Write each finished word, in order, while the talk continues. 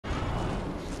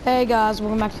Hey guys,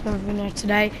 welcome back to another video.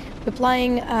 Today we're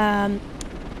playing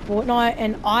Fortnite,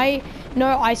 and I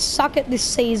know I suck at this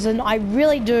season. I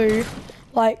really do.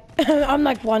 Like, I'm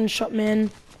like one shot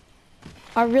man.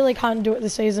 I really can't do it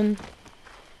this season.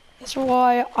 That's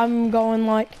why I'm going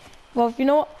like, well, you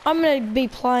know what? I'm gonna be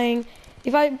playing.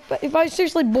 If I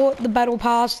seriously bought the battle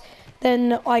pass,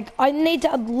 then like I need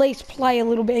to at least play a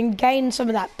little bit and gain some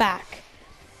of that back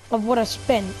of what I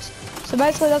spent. So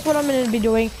basically that's what I'm going to be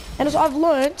doing. And also I've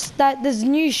learnt that there's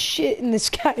new shit in this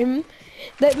game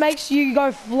that makes you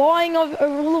go flying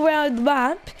all around the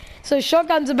map. So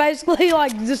shotguns are basically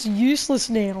like just useless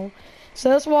now. So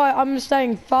that's why I'm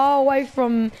staying far away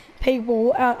from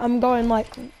people. I'm going like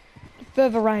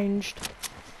further ranged.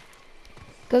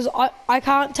 Because I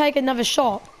can't take another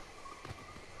shot.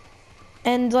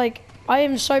 And like I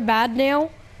am so bad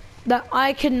now that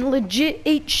I can legit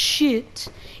eat shit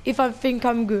if I think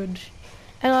I'm good.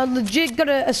 And I legit got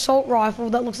an assault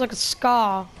rifle that looks like a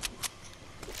scar.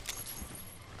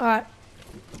 Alright.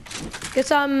 Get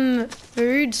some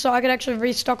food so I can actually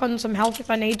restock on some health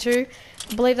if I need to.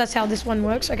 I believe that's how this one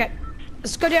works. Okay,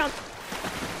 let's go down.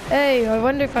 Hey, I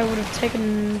wonder if I would have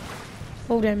taken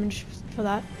full damage for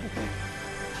that. Okay.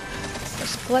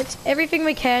 Let's collect everything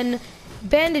we can.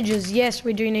 Bandages, yes,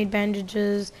 we do need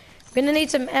bandages. We're gonna need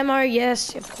some ammo,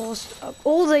 yes, of course.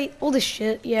 All this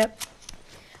shit, yep.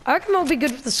 I reckon we'll be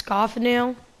good with the scar for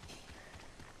now.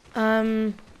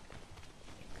 Try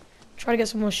to get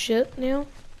some more shit now.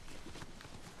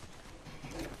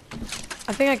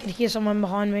 I think I can hear someone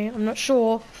behind me. I'm not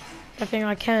sure. I think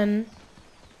I can.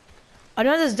 I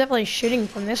know there's definitely shooting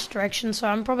from this direction, so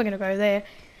I'm probably gonna go there.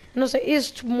 And also it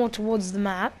is more towards the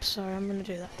map, so I'm gonna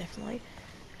do that definitely.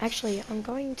 Actually, I'm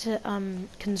going to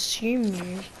consume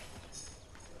you.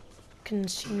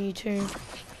 Consume you too,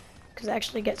 because it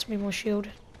actually gets me more shield.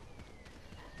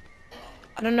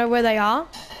 I don't know where they are.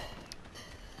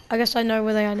 I guess I know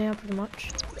where they are now pretty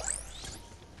much.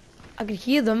 I could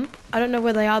hear them. I don't know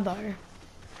where they are though.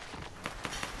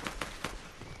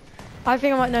 I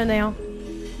think I might know now.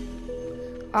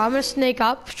 I'm gonna sneak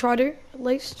up, try to at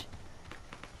least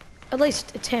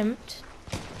attempt.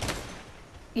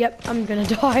 Yep, I'm gonna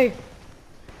die.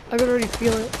 I can already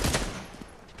feel it.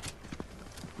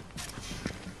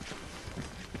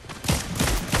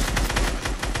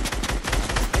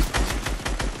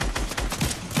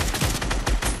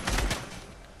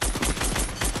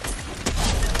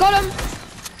 Got him!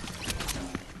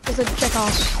 There's a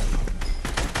jackass.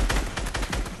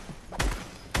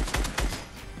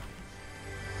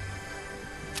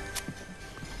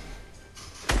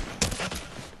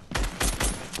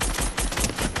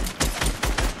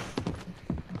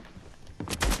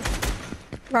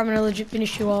 I'm gonna legit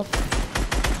finish you off.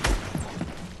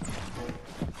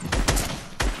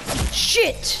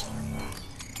 Shit!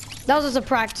 That was just a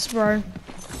practice, bro.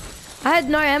 I had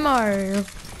no ammo.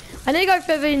 I need to go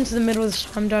further into the middle this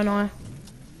time, don't I?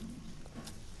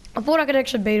 I thought I could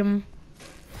actually beat him.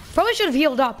 Probably should have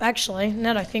healed up, actually,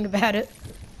 now that I think about it.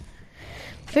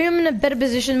 I think I'm in a better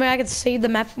position where I can see the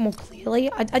map more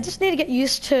clearly. I just need to get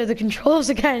used to the controls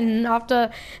again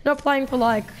after not playing for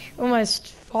like almost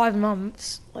 5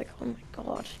 months. Like, oh my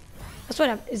god. That's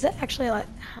what is that actually like,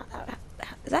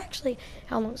 is that actually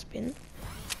how long it's been?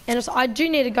 And also, I do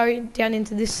need to go down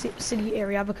into this city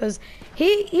area because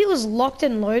he was locked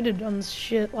and loaded on this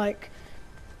shit. Like,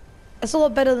 it's a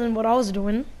lot better than what I was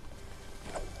doing.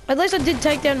 At least I did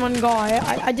take down one guy.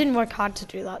 I didn't work hard to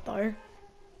do that though.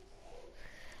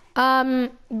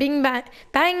 Bing bang,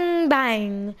 bang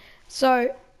bang.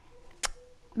 So,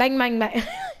 bang bang bang,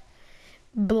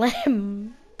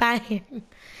 blam bang.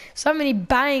 So many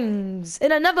bangs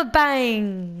and another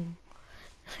bang.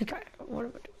 Okay, what am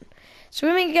I doing?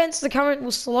 Swimming against the current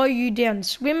will slow you down.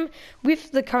 Swim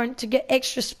with the current to get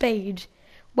extra speed.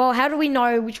 Well, how do we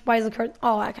know which way the current?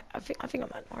 Oh, I think I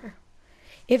might know.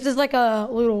 If there's like a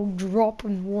little drop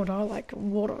in water, like a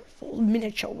waterfall,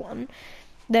 miniature one,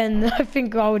 then I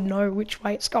think I would know which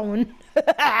way it's going.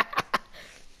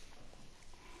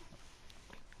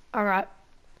 All right,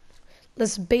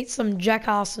 let's beat some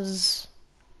jackasses,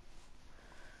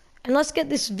 and let's get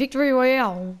this victory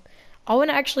royale. I want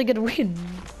to actually get a win.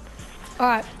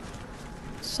 Alright,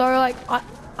 so like,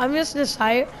 I'm just gonna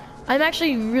say, I've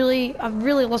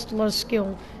really lost a lot of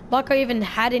skill. Like I even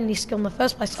had any skill in the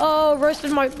first place. Oh,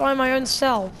 roasted by my own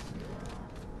self.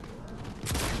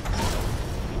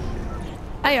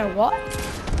 Hey, yo, what?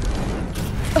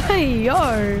 Hey, yo.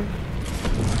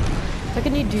 How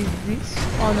can you do this?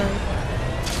 Oh, no.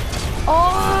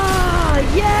 Oh,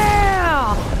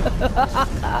 yeah!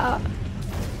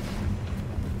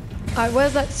 Alright,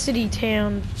 where's that city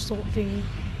town sort of thing?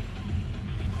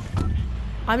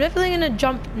 I'm definitely gonna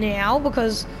jump now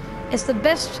because it's the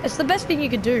best thing you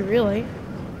could do, really.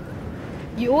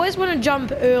 You always want to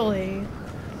jump early.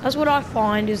 That's what I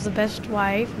find is the best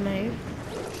way for me.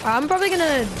 I'm probably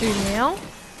gonna do now.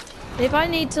 If I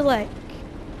need to, like,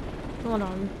 hold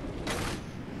on.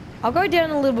 I'll go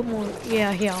down a little bit more.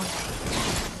 Yeah, here.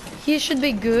 Here should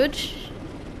be good.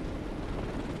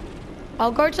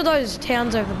 I'll go to those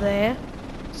towns over there.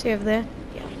 See over there?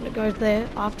 Yeah, I'm gonna go there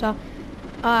after.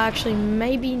 Actually,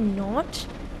 maybe not.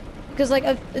 Because, like,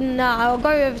 nah, I'll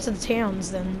go over to the towns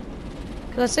then.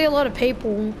 Because I see a lot of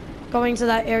people going to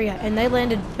that area and they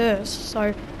landed first.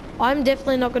 So, I'm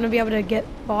definitely not going to be able to get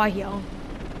by here.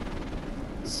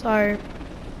 So,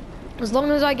 as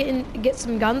long as I get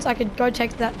some guns, I could go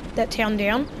take that town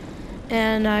down.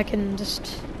 And I can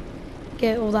just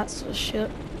get all that sort of shit.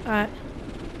 Alright.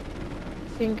 I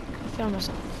think I found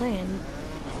myself a plan.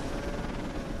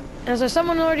 And so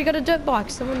someone already got a dirt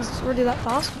bike. Someone's already that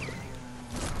fast.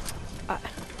 Alright.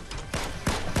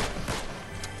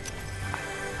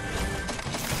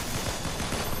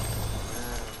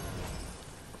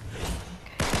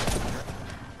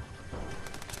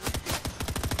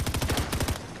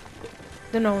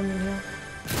 There's no one in here.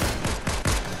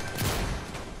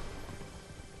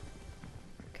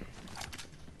 Okay.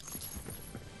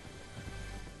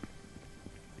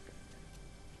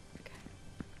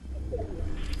 Okay.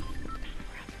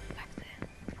 Back there.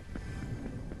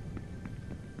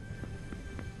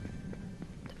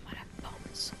 They might have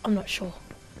bombs. I'm not sure.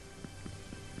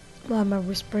 Why am I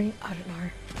whispering? I don't know.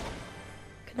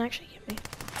 Can they actually hear me?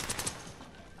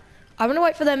 I'm gonna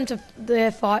wait for them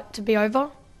their fight to be over.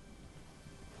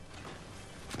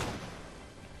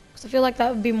 I feel like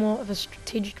that would be more of a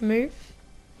strategic move.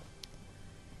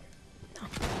 No.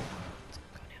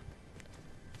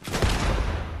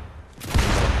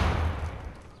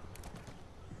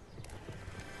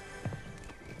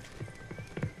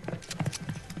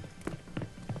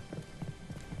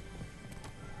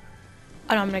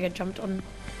 I know I'm gonna get jumped on.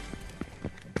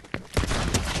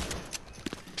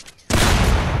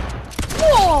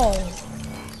 Whoa!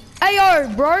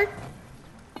 Ayo, bro!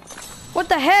 What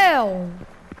the hell?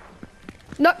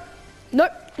 No, no,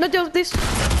 not deal with this.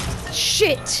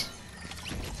 Shit.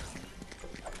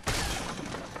 Oh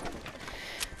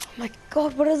my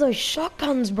god, what are those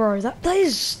shotguns, bro? That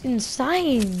is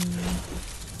insane.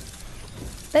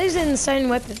 That is an insane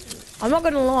weapon. I'm not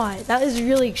gonna lie, that is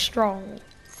really strong.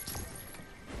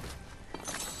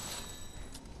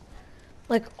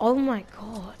 Like, oh my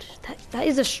god, that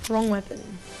is a strong weapon.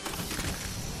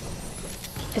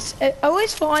 I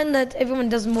always find that everyone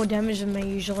does more damage than me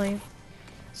usually.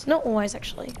 It's not always,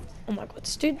 actually. Oh my god,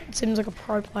 this dude seems like a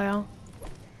pro player.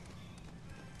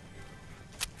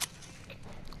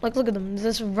 Like, look at them, they're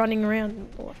just running around.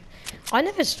 I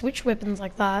never switch weapons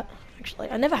like that, actually.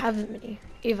 I never have many,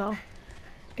 either. I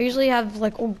usually have,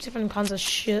 like, all different kinds of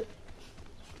shit.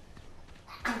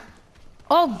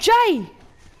 Oh, Jay!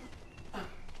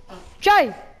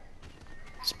 Jay!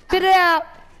 Spit it out!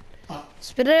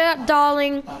 Spit it out,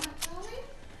 darling.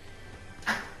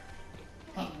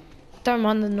 Don't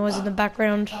mind the noise in the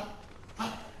background.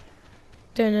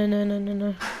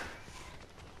 No.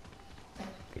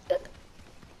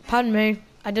 Pardon me,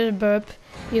 I did a burp.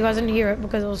 You guys didn't hear it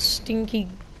because it was stinky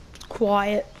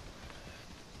quiet.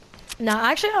 Nah,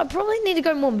 actually, I probably need to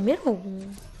go more middle.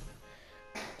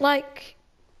 Like,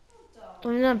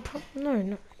 no.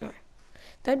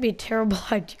 That'd be a terrible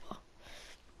idea.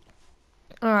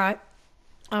 All right,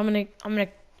 I'm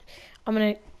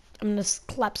gonna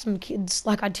clap some kids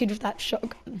like I did with that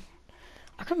shotgun.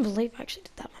 I couldn't believe I actually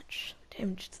did that much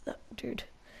damage to that dude.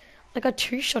 Like, I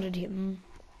two-shotted him.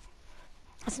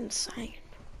 That's insane.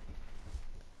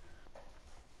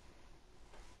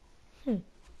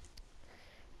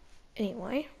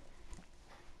 Anyway.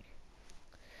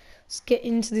 Let's get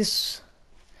into this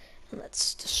and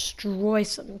let's destroy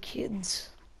some kids.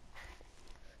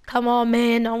 Come on,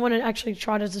 man. I want to actually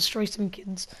try to destroy some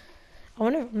kids. I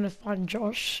wonder if I'm gonna find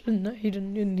Josh and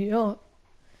Aiden in here.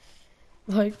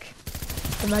 Like,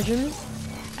 imagine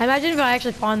if I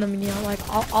actually find them in here. Like,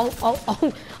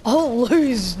 I'll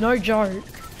lose. No joke.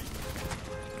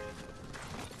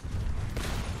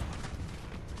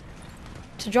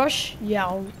 To Josh, yeah,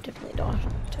 I'll definitely die.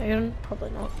 To Aiden,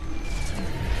 probably not.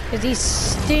 Cause he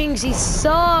stinks. He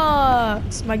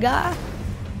sucks, my guy.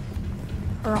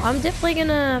 Alright, I'm definitely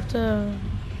gonna have to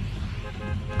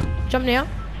jump now.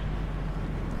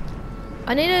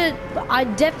 I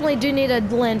definitely do need to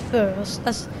land first.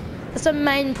 That's a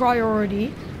main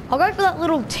priority. I'll go for that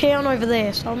little town over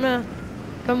there. So I'm gonna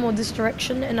go more this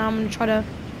direction and I'm gonna try to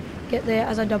get there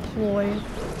as I deploy.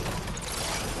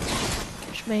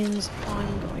 which means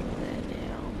I'm going there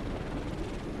now.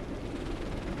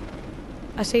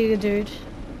 I see the dude.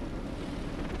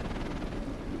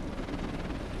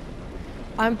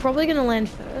 I'm probably gonna land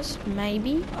first,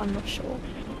 maybe. I'm not sure.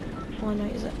 All I know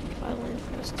is that if I land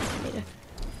first, I need to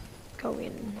go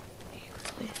in here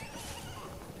quickly.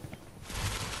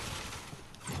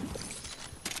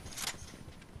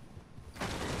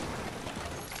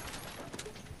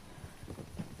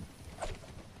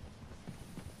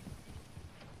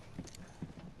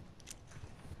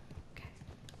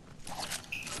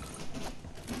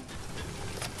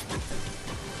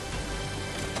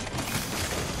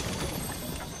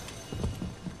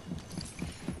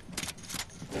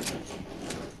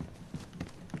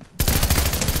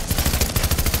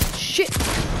 Shit!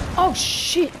 Oh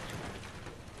shit!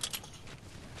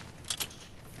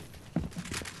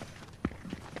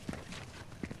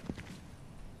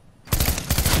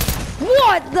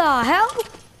 What the hell?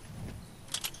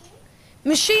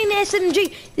 Machine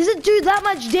SMG. Does it do that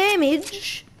much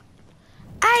damage?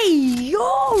 Hey,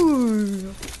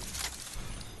 yo!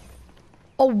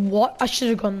 Oh, what? I should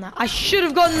have gotten that. I should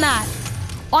have gotten that.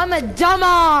 I'm a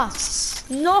dumbass.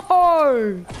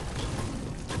 No.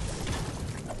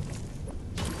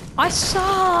 I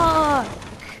suck.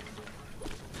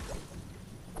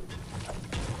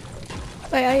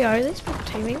 Wait, are these people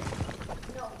teaming?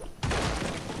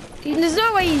 There's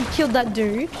no way you killed that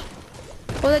dude.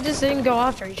 Or they just didn't go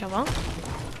after each other.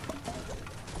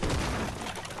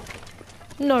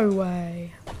 No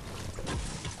way.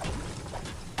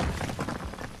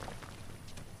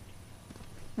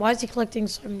 Why is he collecting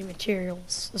so many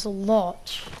materials? There's a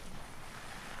lot.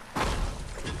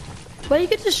 Well, you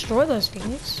could destroy those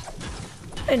things.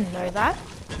 I didn't know that.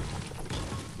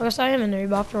 I guess I am a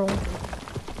noob after all.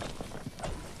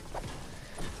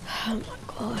 Oh my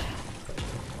god.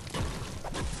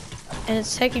 And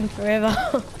it's taking forever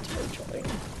to join.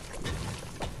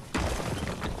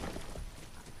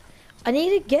 I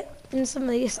need to get in some of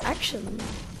this action.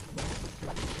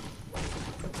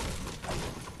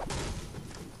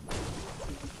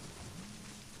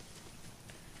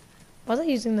 Why was I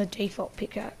using the default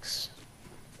pickaxe?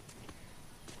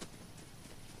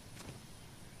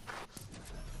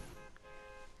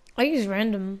 I use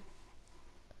random.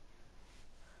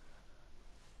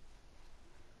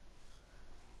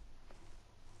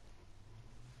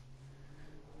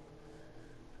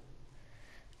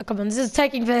 Oh, come on, this is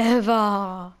taking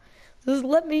forever. Just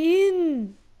let me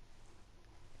in.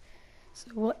 So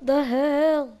what the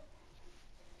hell?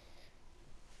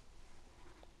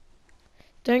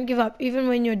 Don't give up. Even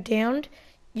when you're downed,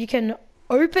 you can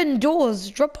open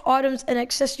doors, drop items, and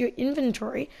access your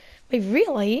inventory. Wait,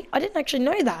 really? I didn't actually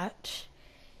know that.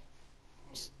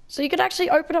 So you could actually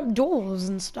open up doors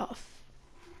and stuff.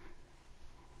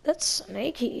 That's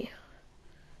snaky.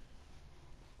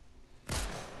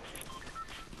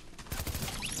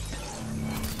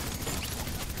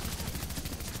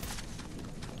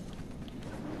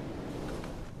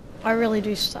 I really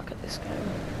do suck at this game.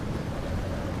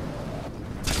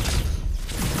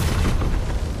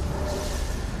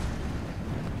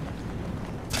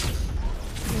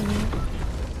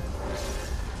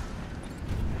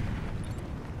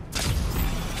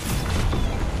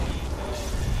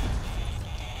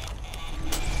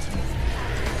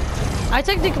 I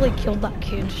technically killed that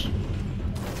kid.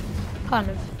 Kind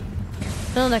of.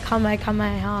 No, the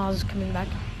Kamehameha is coming back.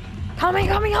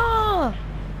 Kamehameha!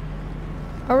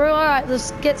 Alright,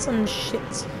 let's get some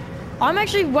shits. I'm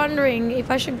actually wondering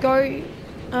if I should go,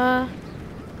 I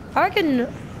reckon,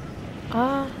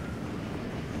 I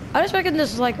just reckon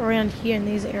this is like around here in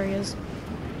these areas.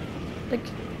 Like,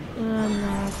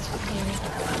 no, it's okay.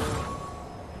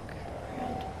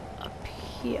 Around up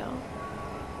here.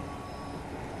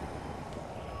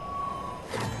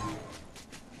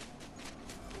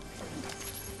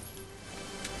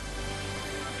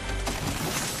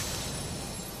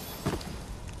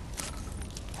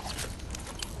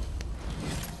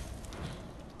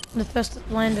 The first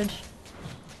that landed.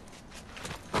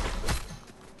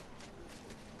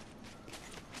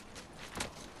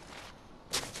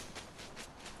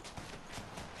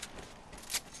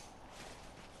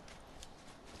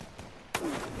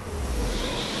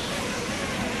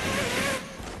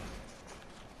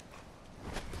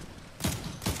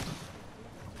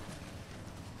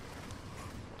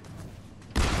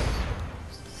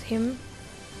 It's him.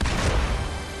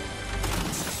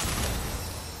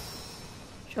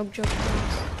 Jog, jog,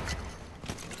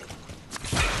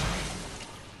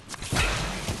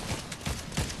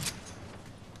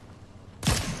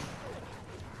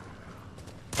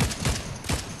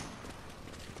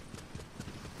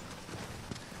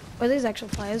 Where are these actual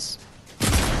players?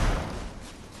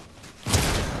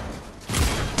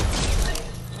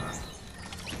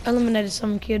 Eliminated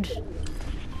some kid.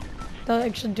 That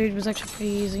actually dude was actually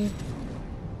pretty easy.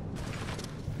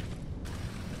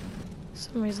 For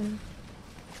some reason.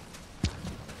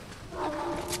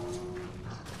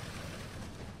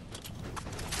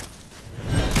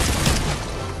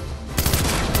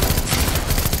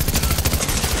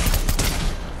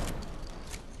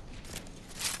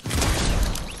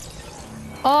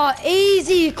 Oh,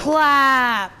 easy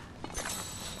clap!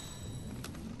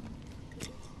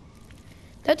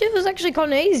 That dude was actually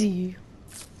kind of easy.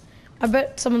 I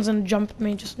bet someone's gonna jump at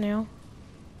me just now.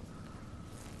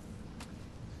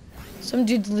 Some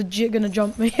dude's legit gonna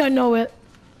jump me, I know it.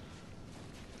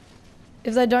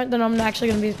 If they don't, then I'm actually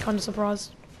gonna be kind of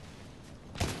surprised.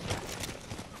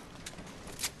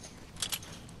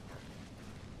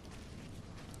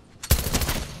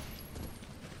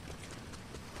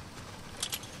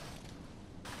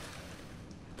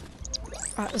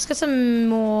 Alright, let's get some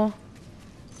more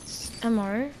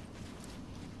ammo.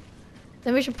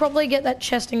 Then we should probably get that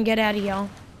chest and get out of here.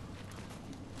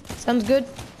 Sounds good?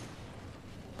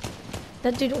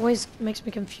 That dude always makes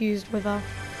me confused whether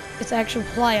it's an actual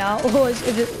player or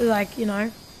if it's like, you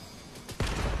know.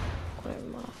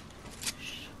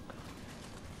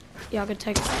 Yeah, I could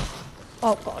take that.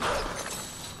 Oh god.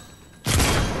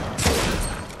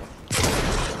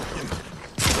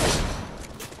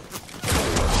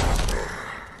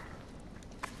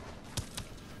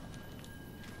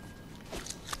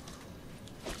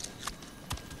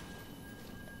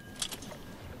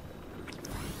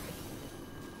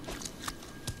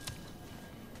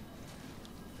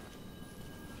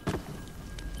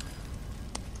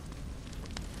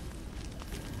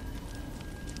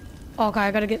 Okay,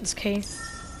 I gotta get this key.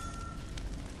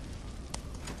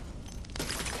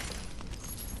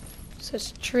 So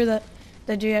it's true that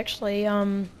they do actually,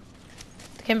 the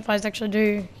campfires actually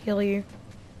do heal you.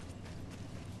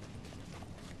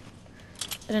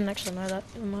 I didn't actually know that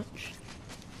too much.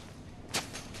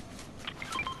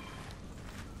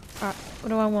 Alright, what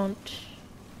do I want?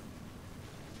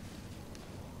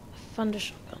 A thunder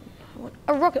shotgun. I want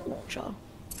a rocket launcher.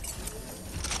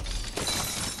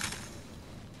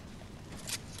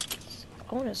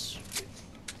 I want to swap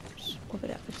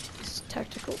it out with this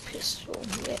tactical pistol,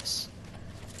 yes.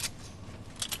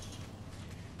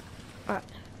 Alright.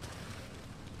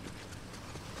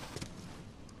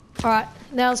 Alright,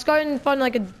 now let's go and find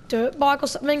like a dirt bike or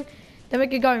something. Then we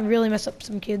could go and really mess up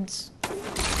some kids.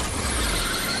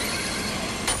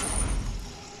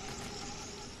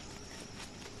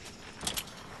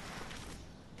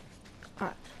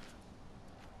 Alright.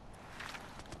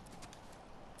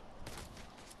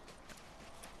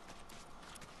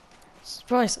 It's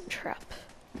probably some trap.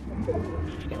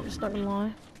 I'm just not gonna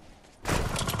lie.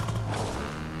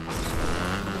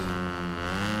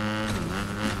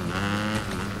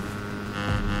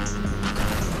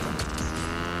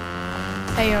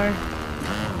 Heyo.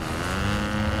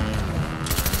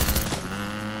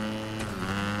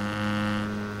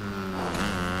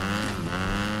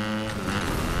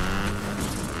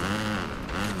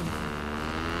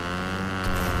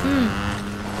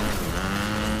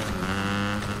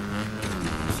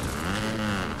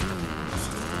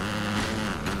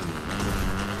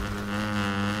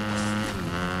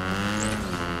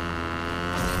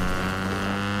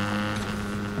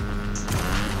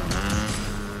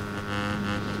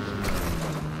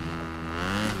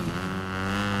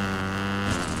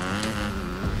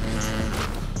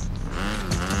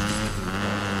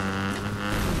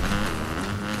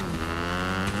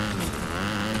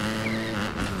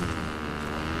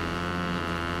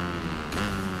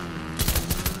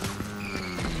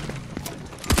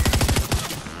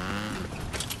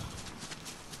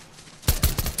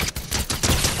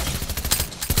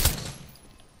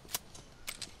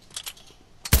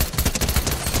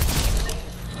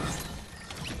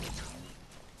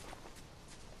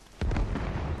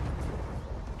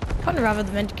 I'd rather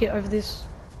the medkit over this.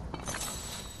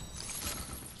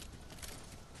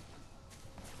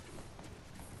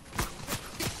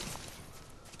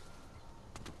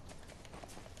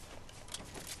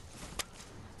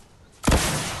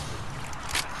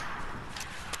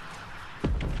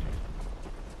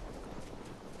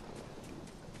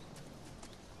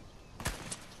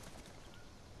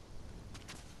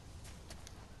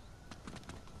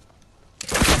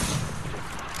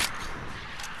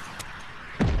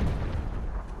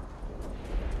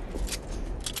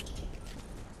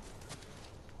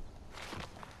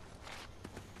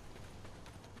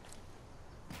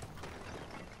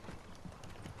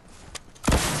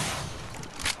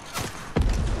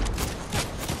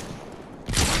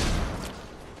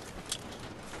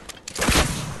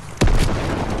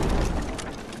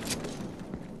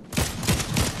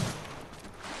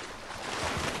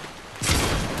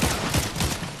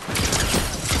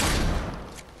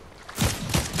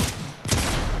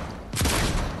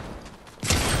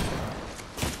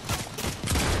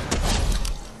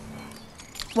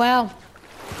 Wow.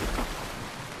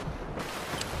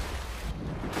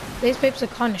 These peeps are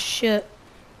kind of shit.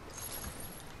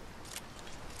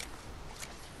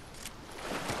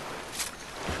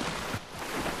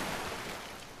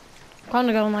 Kind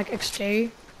of going like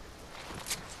XG.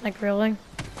 Like really.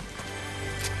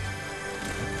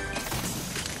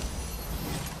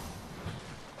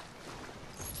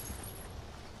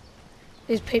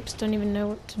 These peeps don't even know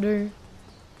what to do.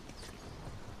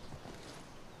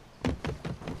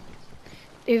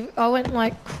 If I went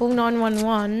like call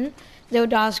 911, they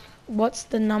would ask, what's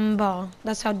the number?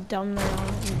 That's how dumb they are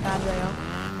and bad they are.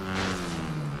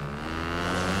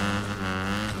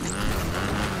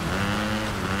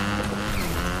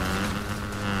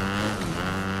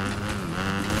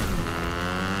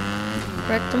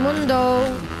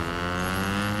 Rectamundo.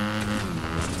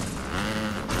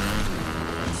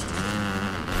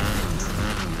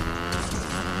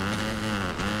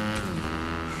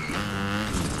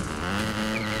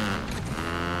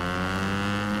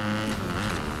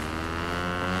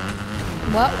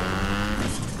 What?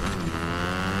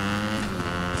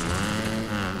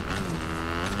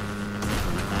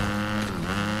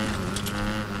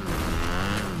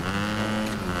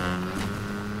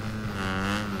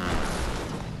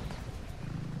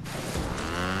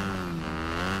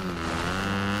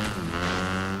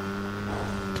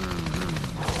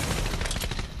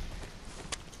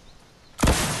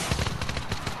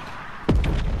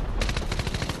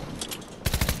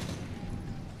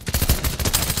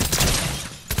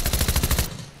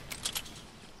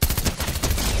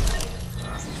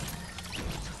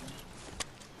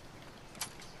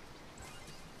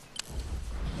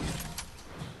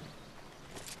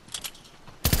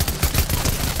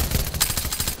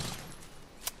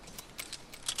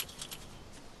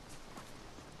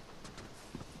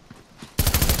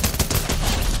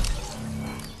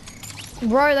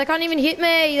 Bro, they can't even hit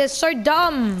me. They're so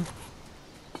dumb.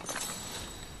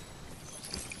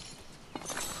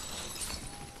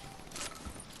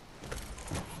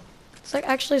 It's like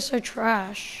actually so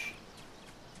trash.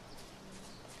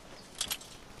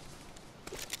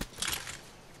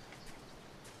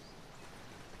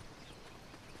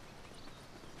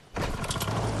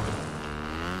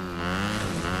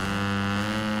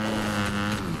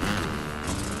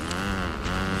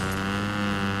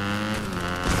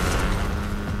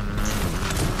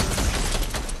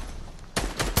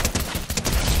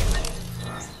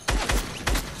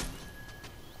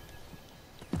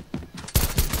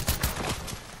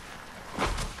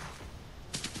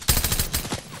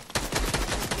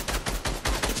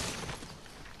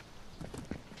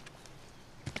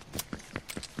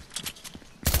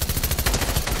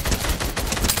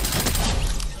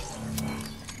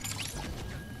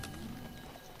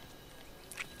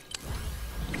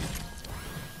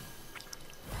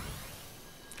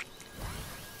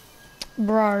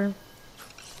 Bro.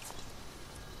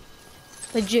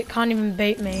 Legit can't even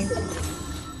beat me.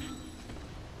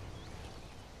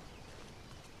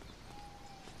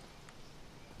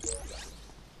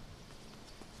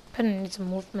 Kinda need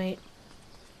some wolf meat.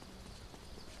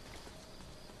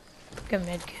 Get a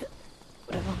med kit.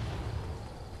 Whatever.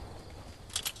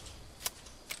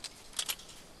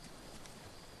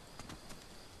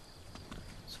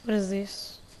 So what is this?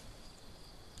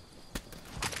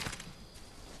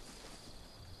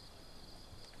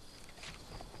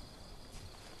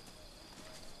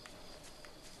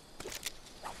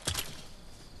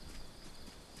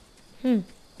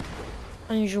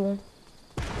 Unusual.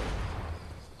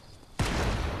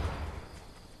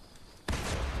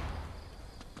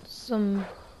 Some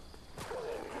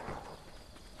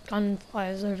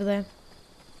gunfires over there.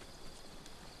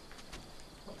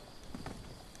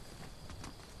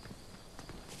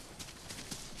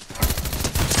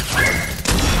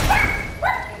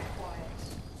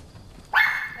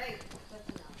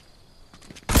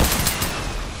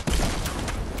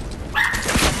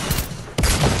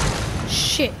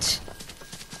 Shit.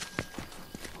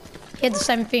 He had the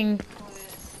same thing.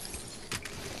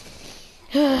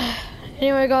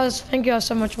 Anyway guys, thank you guys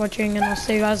so much for watching and I'll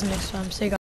see you guys next time. See you guys.